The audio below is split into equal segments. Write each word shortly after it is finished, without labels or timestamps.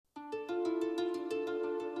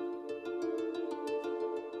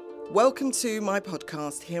Welcome to my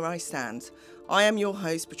podcast, Here I Stand. I am your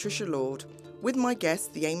host, Patricia Lord, with my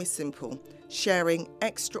guest, The Aim is Simple, sharing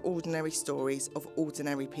extraordinary stories of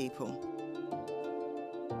ordinary people.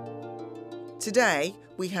 Today,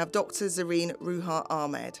 we have Dr. Zareen Ruha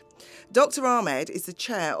Ahmed. Dr. Ahmed is the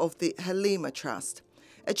chair of the Halima Trust,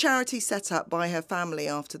 a charity set up by her family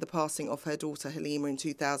after the passing of her daughter Halima in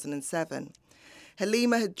 2007.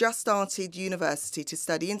 Halima had just started university to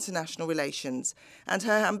study international relations, and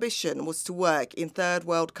her ambition was to work in third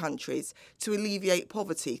world countries to alleviate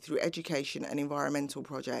poverty through education and environmental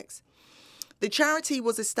projects. The charity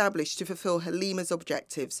was established to fulfil Halima's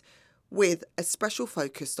objectives with a special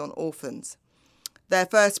focus on orphans. Their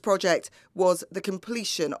first project was the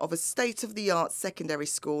completion of a state-of-the-art secondary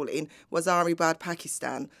school in Wazirabad,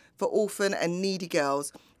 Pakistan, for orphan and needy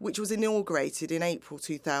girls, which was inaugurated in April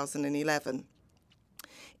 2011.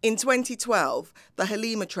 In 2012, the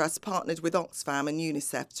Halima Trust partnered with Oxfam and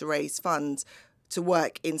UNICEF to raise funds to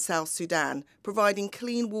work in South Sudan, providing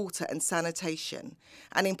clean water and sanitation,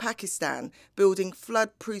 and in Pakistan, building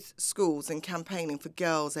flood-proof schools and campaigning for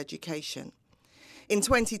girls' education. In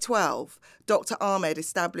 2012, Dr. Ahmed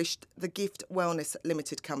established the Gift Wellness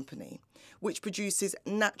Limited Company, which produces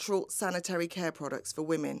natural sanitary care products for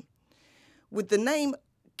women. With the name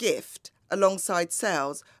Gift, alongside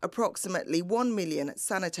sales, approximately 1 million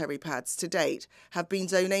sanitary pads to date have been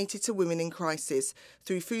donated to women in crisis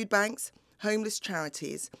through food banks, homeless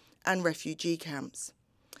charities and refugee camps.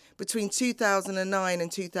 Between 2009 and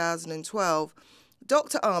 2012,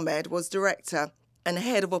 Dr. Ahmed was director and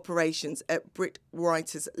head of operations at Brit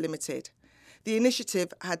Writers Limited. The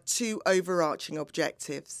initiative had two overarching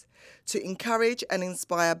objectives: to encourage and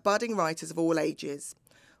inspire budding writers of all ages.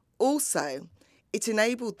 Also, it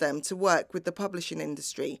enabled them to work with the publishing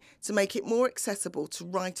industry to make it more accessible to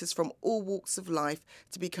writers from all walks of life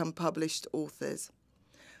to become published authors.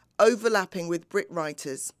 Overlapping with Brit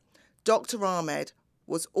Writers, Dr. Ahmed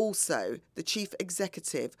was also the chief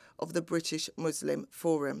executive of the British Muslim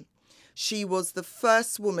Forum. She was the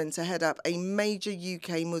first woman to head up a major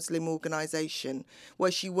UK Muslim organisation,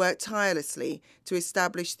 where she worked tirelessly to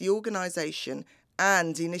establish the organisation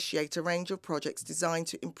and initiate a range of projects designed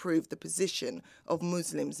to improve the position of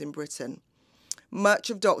Muslims in Britain.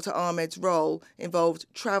 Much of Dr. Ahmed's role involved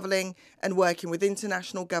travelling and working with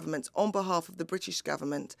international governments on behalf of the British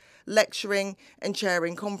government, lecturing and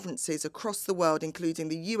chairing conferences across the world, including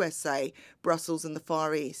the USA, Brussels and the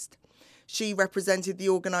Far East. She represented the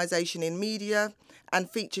organisation in media and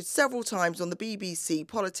featured several times on the BBC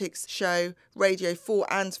Politics show, Radio 4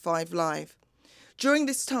 and 5 Live. During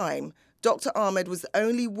this time, Dr. Ahmed was the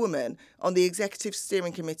only woman on the Executive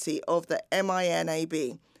Steering Committee of the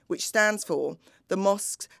MINAB, which stands for the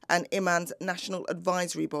Mosques and Imams National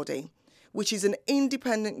Advisory Body, which is an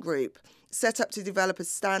independent group set up to develop a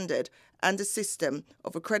standard and a system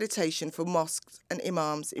of accreditation for mosques and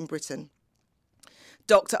imams in Britain.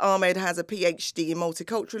 Dr. Ahmed has a PhD in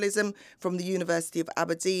multiculturalism from the University of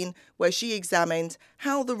Aberdeen, where she examined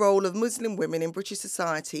how the role of Muslim women in British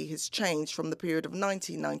society has changed from the period of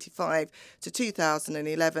 1995 to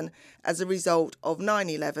 2011 as a result of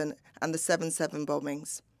 9/11 and the 7/7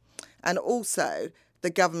 bombings, and also the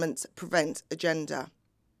government's Prevent agenda.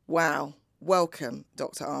 Wow. Welcome,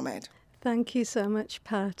 Dr. Ahmed. Thank you so much,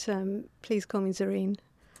 Pat. Please call me Zareen.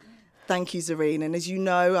 Thank you, Zareen. And as you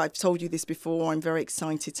know, I've told you this before, I'm very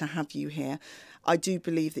excited to have you here. I do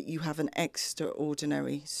believe that you have an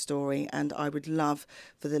extraordinary story, and I would love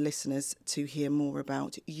for the listeners to hear more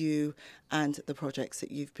about you and the projects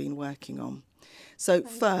that you've been working on. So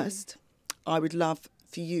first, I would love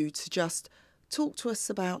for you to just talk to us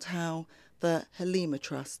about how the Halima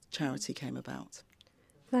Trust charity came about.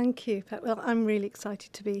 Thank you, Pat. Well, I'm really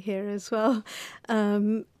excited to be here as well.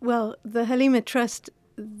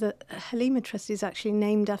 The Halima Trust is actually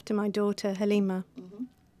named after my daughter, Halima. Mm-hmm.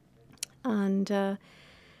 And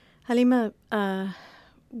Halima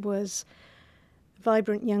was a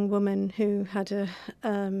vibrant young woman who had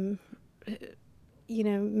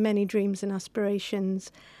many dreams and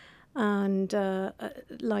aspirations, and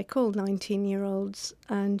like all 19-year-olds,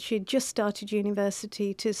 and she'd just started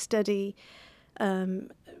university to study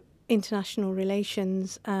international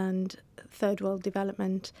relations and third world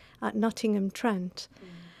development at Nottingham Trent.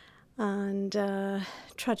 And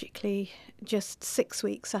tragically, just 6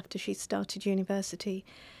 weeks after she started university,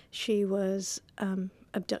 she was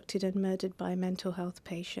abducted and murdered by a mental health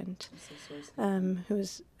patient who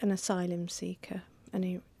was an asylum seeker,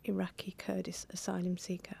 an Iraqi Kurdish asylum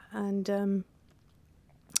seeker. And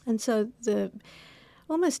so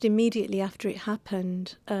Almost immediately after it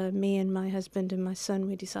happened, me and my husband and my son,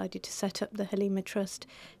 we decided to set up the Halima Trust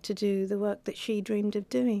to do the work that she dreamed of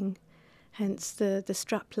doing, hence the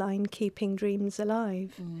strapline, Keeping Dreams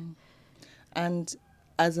Alive. And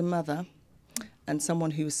as a mother and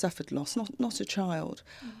someone who has suffered loss, not a child,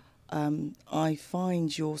 I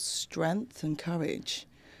find your strength and courage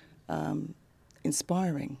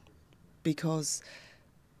inspiring, because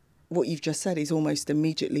what you've just said is almost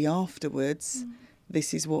immediately afterwards,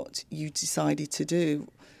 this is what you decided to do,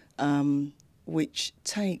 which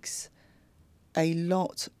takes a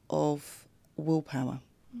lot of willpower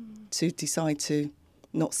to decide to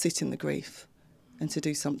not sit in the grief and to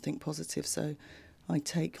do something positive. So I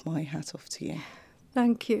take my hat off to you.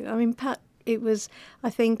 Thank you. I mean, Pat,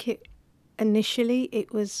 initially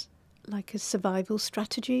it was like a survival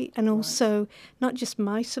strategy, and also not just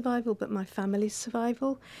my survival but my family's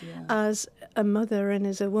survival. As a mother and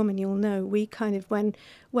as a woman, you'll know, we kind of,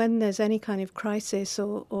 when there's any kind of crisis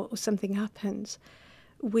or something happens,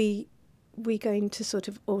 we go into sort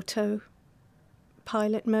of autopilot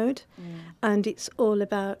mode, and it's all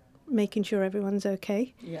about making sure everyone's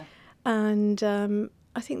okay. And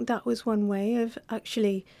I think that was one way of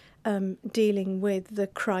actually dealing with the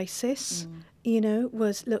crisis,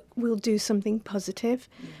 was, look, we'll do something positive.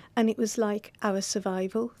 And it was like our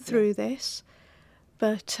survival through this.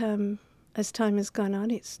 But as time has gone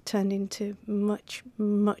on, it's turned into much,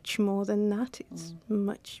 much more than that. It's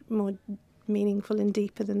much more meaningful and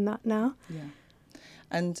deeper than that now.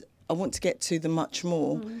 And I want to get to the much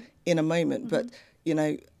more in a moment, but,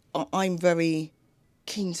 I'm very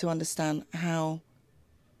keen to understand how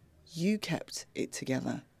you kept it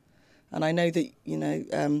together. And I know that,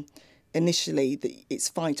 initially that it's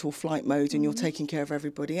fight or flight mode and you're taking care of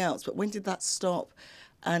everybody else. But when did that stop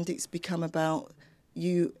and it's become about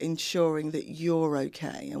you ensuring that you're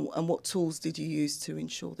okay? And what tools did you use to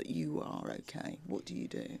ensure that you are okay? What do you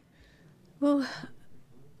do? Well,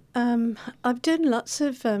 I've done lots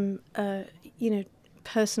of,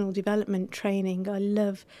 personal development training. I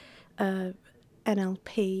love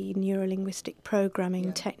NLP, neuro-linguistic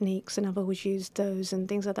programming techniques, and I've always used those and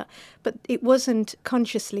things like that. But it wasn't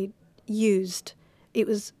consciously used. It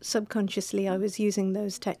was subconsciously I was using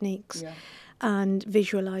those techniques and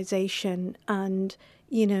visualization and,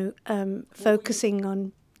 focusing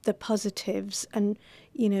on the positives and,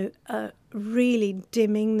 really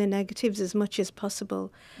dimming the negatives as much as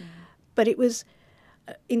possible. But it was,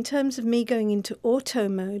 in terms of me going into auto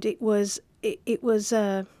mode, it was,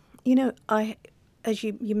 as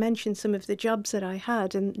you mentioned some of the jobs that I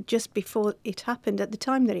had, and just before it happened, at the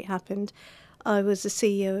time that it happened, I was the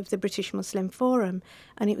CEO of the British Muslim Forum,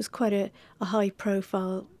 and it was quite a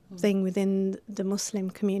high-profile thing within the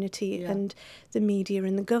Muslim community and the media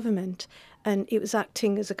and the government, and it was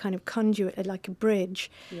acting as a kind of conduit, like a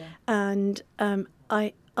bridge, and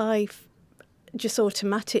I just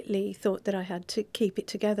automatically thought that I had to keep it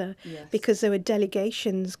together because there were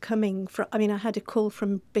delegations coming from, I had a call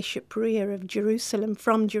from Bishop Ria of Jerusalem,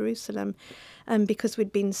 and because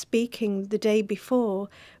we'd been speaking the day before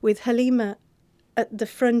with Halima at the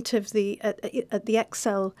front of at the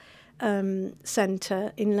Excel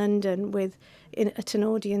Centre in London at an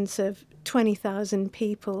audience of 20,000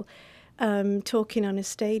 people, talking on a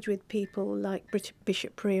stage with people like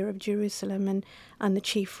Bishop Ria of Jerusalem and the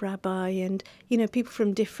chief rabbi and, people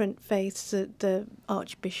from different faiths, the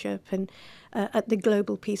Archbishop, and at the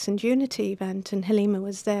Global Peace and Unity event. And Halima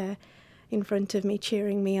was there in front of me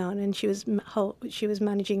cheering me on, and she was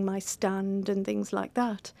managing my stand and things like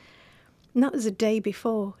that. And that was a day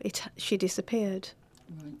before she disappeared.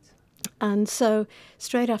 Right. And so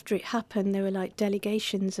straight after it happened, there were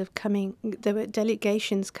delegations coming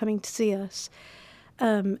to see us.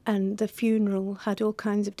 And the funeral had all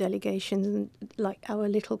kinds of delegations, and our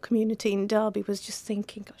little community in Derby was just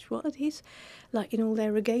thinking, gosh, what are these? In all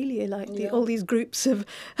their regalia, all these groups of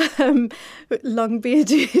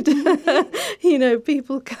long-bearded,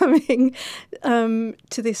 people coming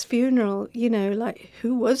to this funeral,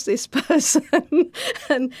 who was this person?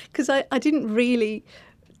 And because I didn't really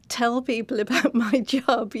tell people about my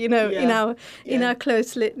job, in our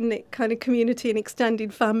close-knit kind of community and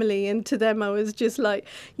extended family, and to them I was just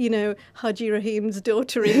Haji Rahim's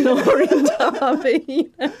daughter-in-law in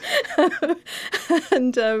Derby,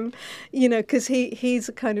 and because he's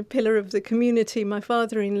a kind of pillar of the community. My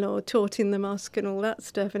father-in-law taught in the mosque and all that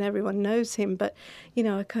stuff, and everyone knows him. But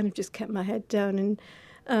I kind of just kept my head down, and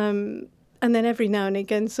then every now and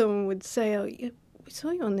again someone would say, "Oh, yeah, we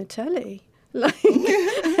saw you on the telly." What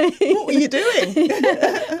were you doing?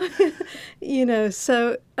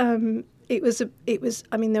 So it was.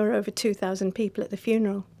 There were over 2,000 people at the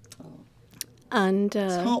funeral, And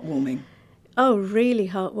it's heartwarming. Oh, really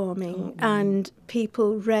heartwarming. And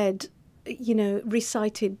people read,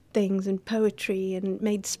 recited things and poetry and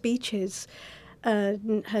made speeches,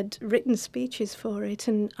 and had written speeches for it.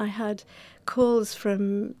 And I had calls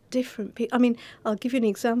from different people. I mean, I'll give you an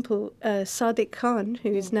example. Sadiq Khan, who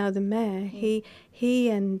is now the mayor, he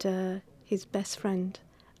and his best friend,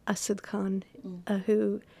 Asad Khan,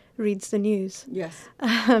 who reads the news. Yes.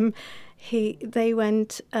 They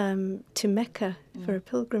went to Mecca for a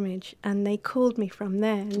pilgrimage, and they called me from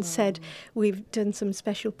there and said, "We've done some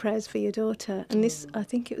special prayers for your daughter." And this, I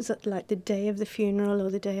think it was like the day of the funeral or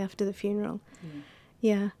the day after the funeral.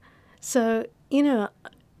 Yeah. So,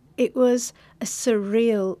 it was a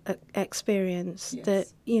surreal experience. Yes. That,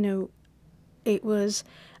 it was,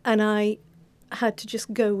 and I had to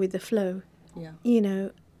just go with the flow. Yeah.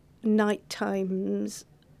 Night times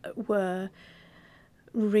were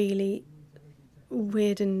really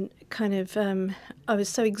weird and kind of I was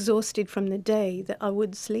so exhausted from the day that I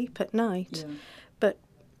would sleep at night. Yeah. But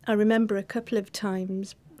I remember a couple of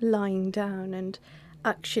times lying down and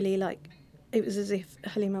actually, like, it was as if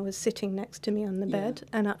Halima was sitting next to me on the bed,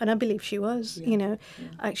 and I believe she was,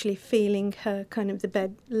 actually feeling her kind of the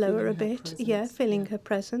bed lower a bit, feeling her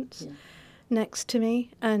presence next to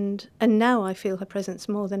me, and now I feel her presence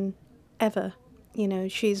more than ever.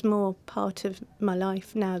 She's more part of my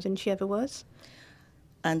life now than she ever was.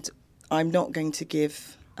 And I'm not going to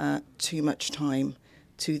give too much time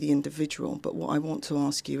to the individual, but what I want to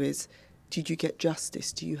ask you is, did you get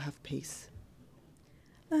justice? Do you have peace?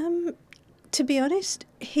 To be honest,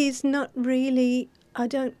 he's not really. I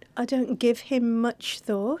don't give him much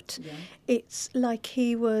thought. Yeah. It's like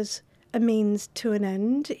he was a means to an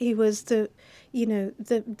end. He was the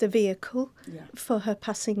vehicle for her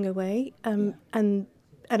passing away. And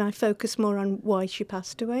I focus more on why she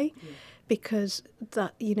passed away, because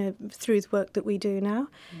that, through the work that we do now,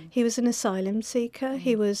 he was an asylum seeker.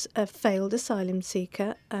 He was a failed asylum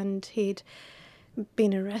seeker, and he'd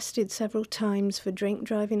been arrested several times for drink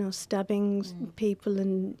driving or stabbing people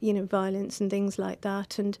and, violence and things like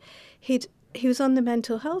that. And he was on the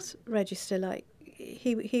mental health register. Like,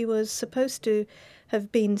 he was supposed to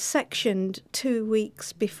have been sectioned 2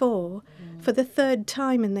 weeks before for the third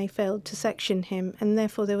time, and they failed to section him, and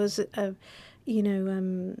therefore there was what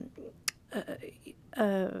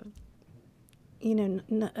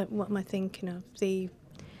am I thinking of?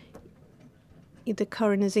 The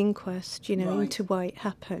coroner's inquest, into why it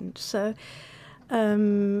happened. So,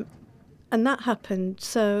 and that happened.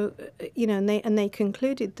 So, and they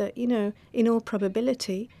concluded that, in all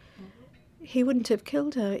probability, he wouldn't have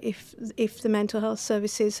killed her if the mental health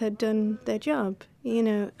services had done their job,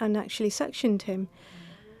 and actually sectioned him.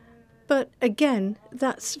 But again,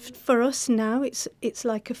 that's for us now. It's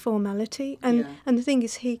like a formality, and the thing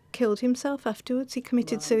is, he killed himself afterwards. He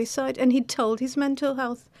committed suicide, and he'd told his mental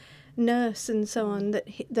health nurse and so on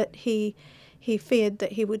that he feared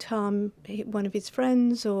that he would harm one of his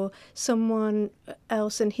friends or someone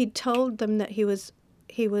else, and he'd told them that he was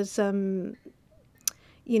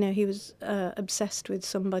obsessed with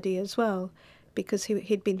somebody as well, because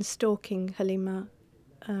he'd been stalking Halima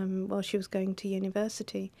while she was going to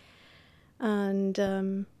university, and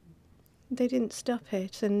they didn't stop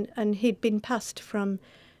it, and he'd been passed from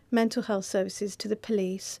mental health services to the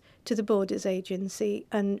police to the Borders Agency,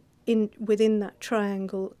 and within that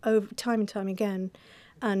triangle, over time and time again,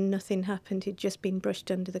 and nothing happened. He'd just been brushed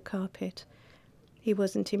under the carpet. He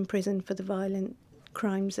wasn't in prison for the violent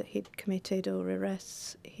crimes that he'd committed or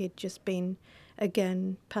arrests. He'd just been,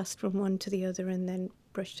 again, passed from one to the other and then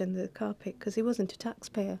brushed under the carpet, because he wasn't a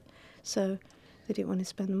taxpayer. So they didn't want to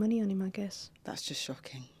spend the money on him, I guess. That's just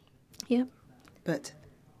shocking. Yeah. But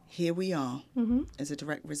here we are as a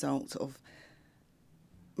direct result of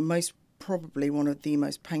most probably one of the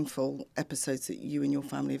most painful episodes that you and your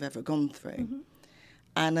family have ever gone through.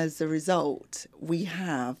 And as a result, we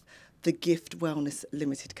have the Gift Wellness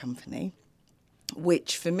Limited Company,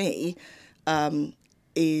 which for me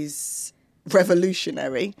is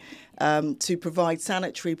revolutionary, to provide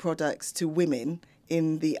sanitary products to women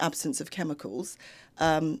in the absence of chemicals,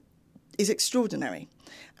 is extraordinary.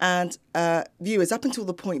 And viewers, up until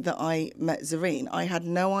the point that I met Zareen, I had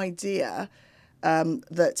no idea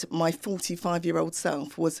that my 45-year-old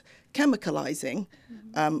self was chemicalising,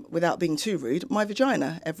 without being too rude, my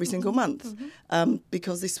vagina every single month,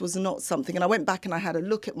 because this was not something. And I went back and I had a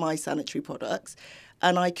look at my sanitary products,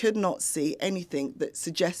 and I could not see anything that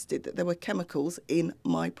suggested that there were chemicals in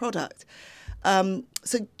my product. So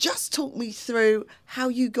just talk me through how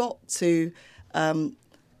you got to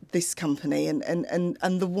this company and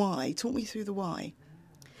the why. Talk me through the why.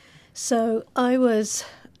 So I was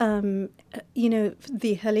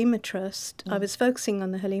the Halima Trust, I was focusing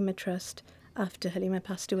on the Halima Trust after Halima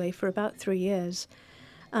passed away for about 3 years.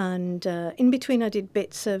 And in between, I did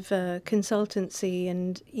bits of consultancy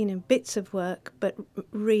and bits of work, but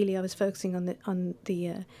really, I was focusing on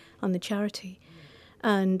the charity.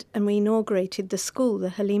 And we inaugurated the school, the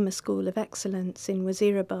Halima School of Excellence in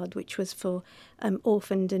Wazirabad, which was for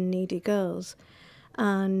orphaned and needy girls.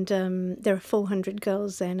 And there are 400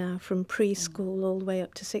 girls there now, from preschool all the way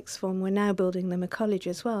up to sixth form. We're now building them a college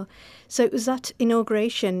as well. So it was that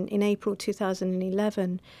inauguration in April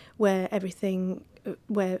 2011 where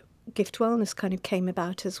Gift Wellness kind of came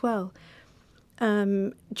about as well.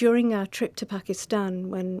 During our trip to Pakistan,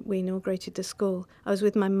 when we inaugurated the school, I was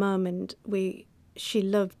with my mum, and she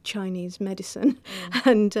loved Chinese medicine,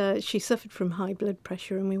 and she suffered from high blood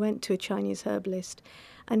pressure, and we went to a Chinese herbalist,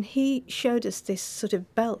 and he showed us this sort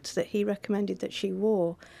of belt that he recommended that she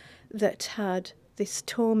wore that had this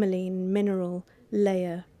tourmaline mineral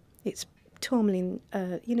layer. It's tourmaline,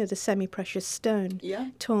 the semi-precious stone,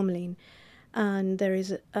 tourmaline, and there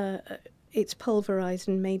is it's pulverized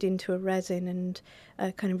and made into a resin and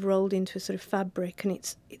kind of rolled into a sort of fabric, and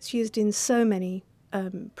it's used in so many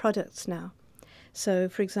products now. So,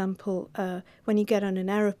 for example, when you get on an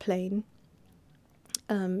aeroplane,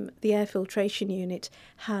 the air filtration unit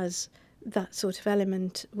has that sort of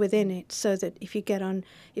element within it, so that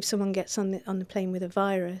if someone gets on the plane with a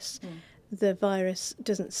virus, the virus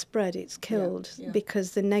doesn't spread, it's killed,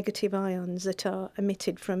 because the negative ions that are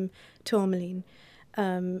emitted from tourmaline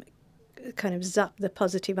kind of zap the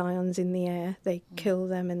positive ions in the air. They kill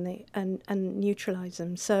them and neutralize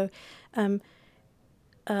them. So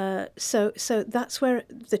that's where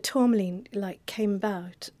the tourmaline came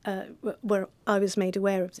about, where I was made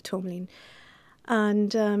aware of the tourmaline,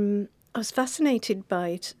 and I was fascinated by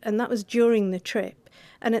it, and that was during the trip.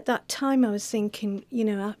 And at that time, I was thinking,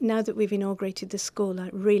 now that we've inaugurated the school,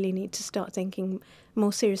 I really need to start thinking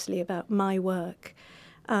more seriously about my work,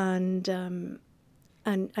 and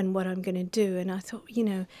what I'm going to do. And I thought,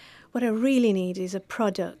 what I really need is a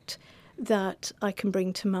product that I can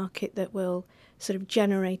bring to market that will sort of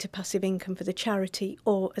generate a passive income for the charity,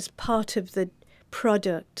 or as part of the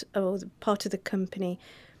product or part of the company,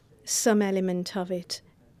 some element of it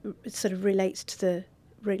sort of relates to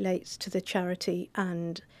the charity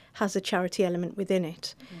and has a charity element within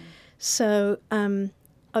it. So I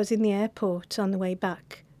was in the airport on the way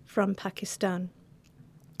back from Pakistan,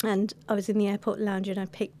 and I was in the airport lounge, and I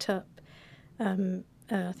picked up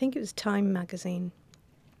I think it was Time magazine,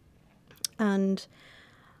 and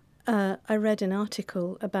I read an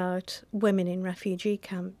article about women in refugee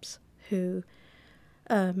camps who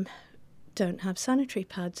don't have sanitary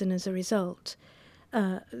pads, and as a result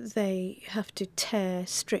they have to tear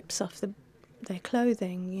strips off their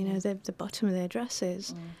clothing, the bottom of their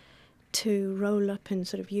dresses, to roll up and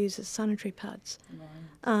sort of use as sanitary pads.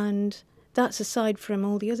 And that's aside from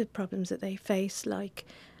all the other problems that they face, like,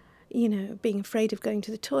 being afraid of going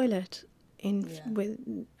to the toilet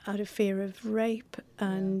out of fear of rape,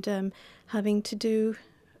 and having to do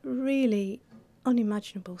really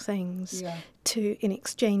unimaginable things in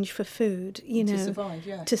exchange for food,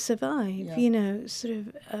 to survive, sort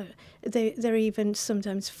of they're even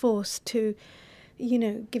sometimes forced to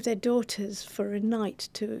give their daughters for a night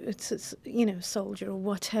to a soldier or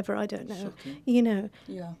whatever, I don't know. Shocking.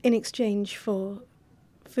 In exchange for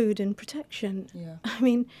food and protection. I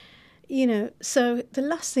mean, so the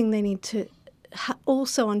last thing they need to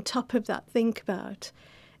also on top of that think about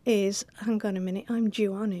is, hang on a minute, I'm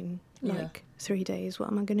due on in 3 days, what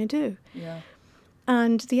am I going to do?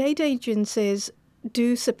 And the aid agencies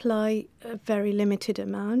do supply a very limited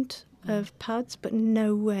amount of pads, but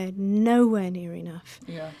nowhere near enough.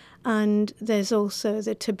 And there's also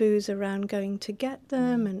the taboos around going to get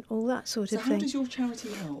them and all that sort of thing. So how does your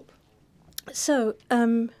charity help? So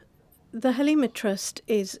the Halima Trust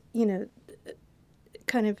is,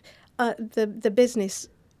 kind of the business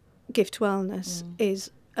Gift Wellness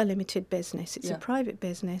is a limited business. It's a private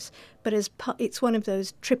business, but it's one of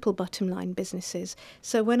those triple bottom line businesses.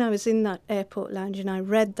 So when I was in that airport lounge and I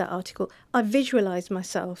read that article, I visualised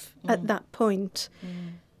myself at that point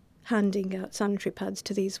handing out sanitary pads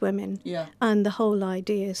to these women. And the whole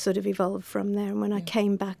idea sort of evolved from there. And when I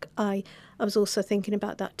came back, I was also thinking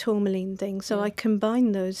about that tourmaline thing. So I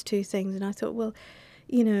combined those two things, and I thought, well,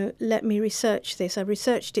 let me research this. I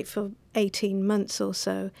researched it for 18 months or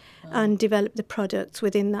so and developed the products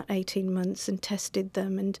within that 18 months and tested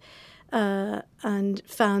them and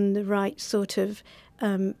found the right sort of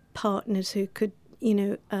partners who could,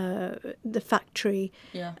 the factory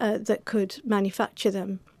that could manufacture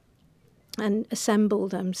them and assemble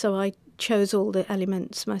them. So I chose all the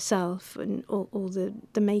elements myself and all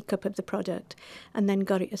the makeup of the product, and then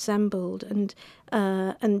got it assembled. And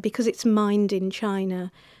because it's mined in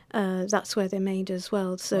China, that's where they're made as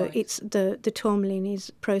well. So Right. it's the tourmaline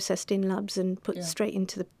is processed in labs and put straight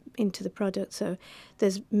into the product. So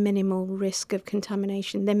there's minimal risk of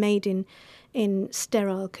contamination. They're made in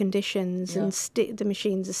sterile conditions, and the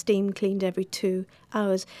machines are steam cleaned every 2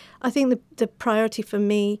 hours. I think the priority for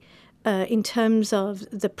me, in terms of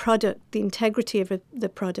the product, the integrity of the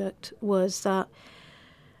product, was that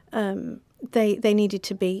they needed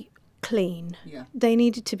to be clean. Yeah. They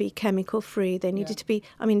needed to be chemical free. They needed to be,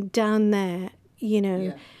 I mean, down there,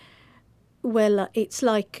 where it's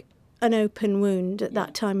like an open wound at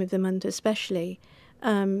that time of the month especially.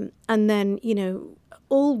 And then,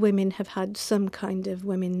 all women have had some kind of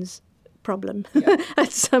women's problem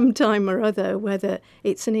at some time or other, whether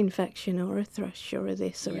it's an infection or a thrush or a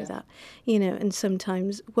this or a that, and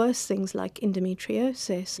sometimes worse things like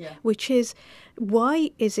endometriosis, which is,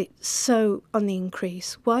 why is it so on the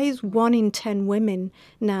increase? Why is 1 in 10 women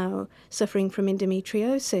now suffering from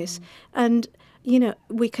endometriosis? And,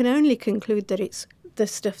 we can only conclude that it's the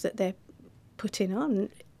stuff that they're putting on.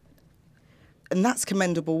 And that's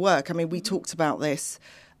commendable work. I mean, we talked about this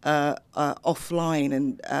offline,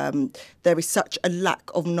 and there is such a lack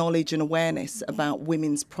of knowledge and awareness about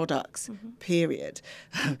women's products, period.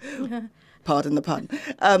 Pardon the pun.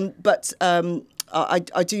 But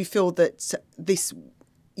I do feel that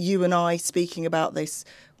you and I speaking about this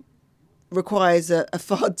requires a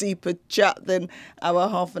far deeper chat than our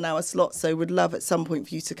half-an-hour slot. So would love at some point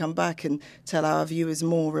for you to come back and tell our viewers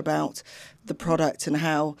more about the product and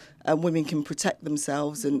how women can protect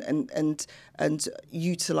themselves and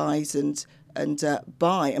utilise and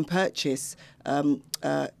buy and purchase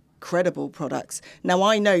credible products. Now,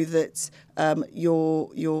 I know that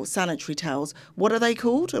your sanitary towels, what are they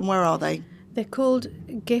called and where are they? They're called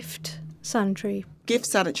Gift Sanitary. Gift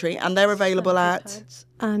Sanitary, and they're available at? Pads.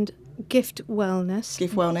 And Gift Wellness.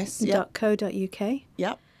 Gift Wellness, yeah. .co.uk.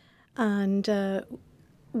 Yep. And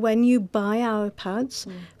when you buy our pads,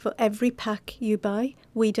 for every pack you buy,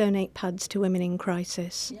 we donate pads to women in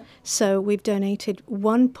crisis. Yep. So we've donated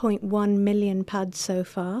 1.1 million pads so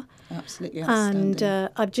far. Absolutely outstanding. And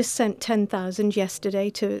I've just sent 10,000 yesterday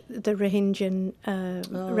to the Rohingya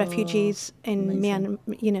refugees in Myanmar,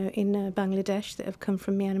 in Bangladesh that have come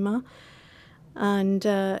from Myanmar. And,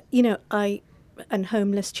 and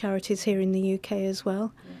homeless charities here in the UK as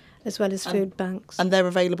well. As well as food banks. And they're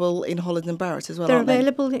available in Holland and Barrett as well, They're aren't they?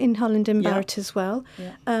 available in Holland and Barrett as well.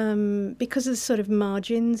 Yeah. Because of the sort of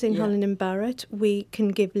margins in Holland and Barrett, we can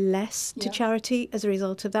give less to charity as a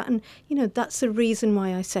result of that. And, that's the reason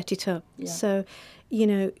why I set it up. Yeah. So,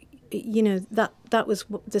 that was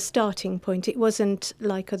the starting point. It wasn't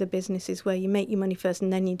like other businesses where you make your money first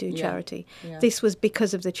and then you do charity. Yeah. This was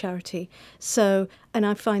because of the charity. So, and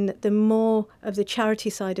I find that the more of the charity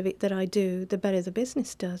side of it that I do, the better the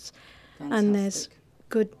business does. Fantastic. And there's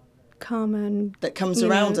good karma and that comes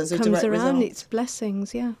around as a direct result. It's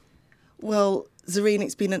blessings, yeah. Well, Zareen,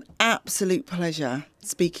 it's been an absolute pleasure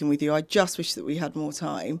speaking with you. I just wish that we had more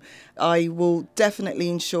time. I will definitely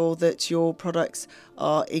ensure that your products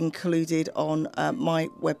are included on my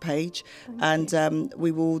webpage, and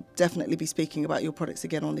we will definitely be speaking about your products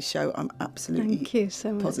again on this show. I'm absolutely Thank you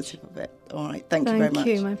so much. Positive of it. All right, thank you very much.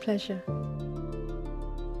 Thank you, my pleasure.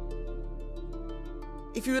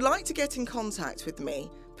 If you would like to get in contact with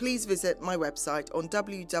me, please visit my website on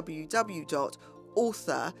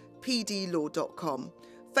www.authorpdlord.com.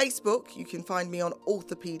 Facebook, you can find me on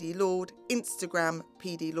Author PD Lord, Instagram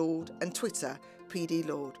PD Lord, and Twitter PD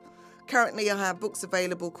Lord. Currently, I have books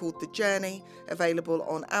available called The Journey, available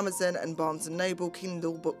on Amazon and Barnes & Noble,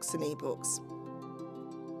 Kindle books and ebooks.